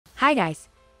Hi guys!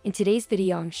 In today's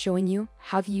video I'm showing you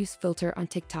how to use filter on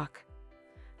TikTok.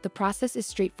 The process is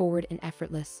straightforward and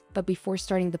effortless, but before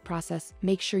starting the process,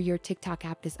 make sure your TikTok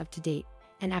app is up to date.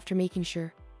 And after making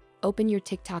sure, open your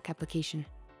TikTok application.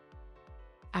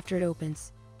 After it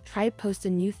opens, try to post a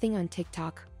new thing on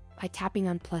TikTok by tapping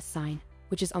on plus sign,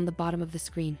 which is on the bottom of the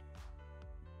screen.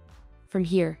 From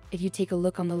here, if you take a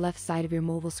look on the left side of your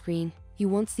mobile screen, you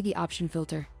won't see the option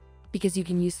filter, because you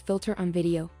can use filter on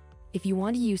video if you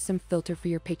want to use some filter for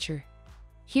your picture.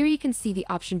 Here you can see the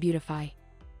option beautify.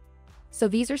 So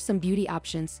these are some beauty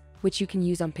options which you can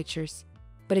use on pictures.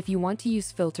 But if you want to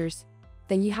use filters,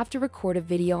 then you have to record a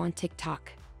video on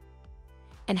TikTok.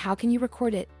 And how can you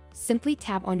record it? Simply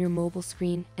tap on your mobile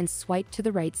screen and swipe to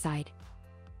the right side.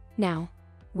 Now,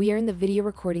 we are in the video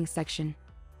recording section.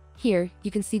 Here,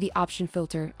 you can see the option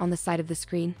filter on the side of the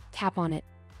screen. Tap on it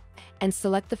and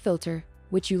select the filter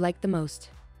which you like the most.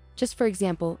 Just for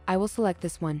example, I will select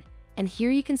this one, and here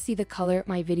you can see the color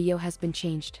my video has been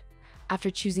changed.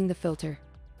 After choosing the filter,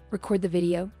 record the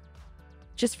video.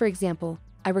 Just for example,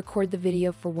 I record the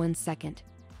video for 1 second.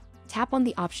 Tap on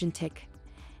the option tick,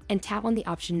 and tap on the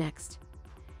option next.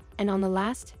 And on the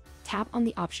last, tap on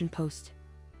the option post.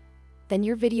 Then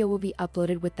your video will be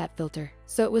uploaded with that filter.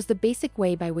 So it was the basic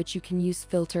way by which you can use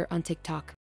filter on TikTok.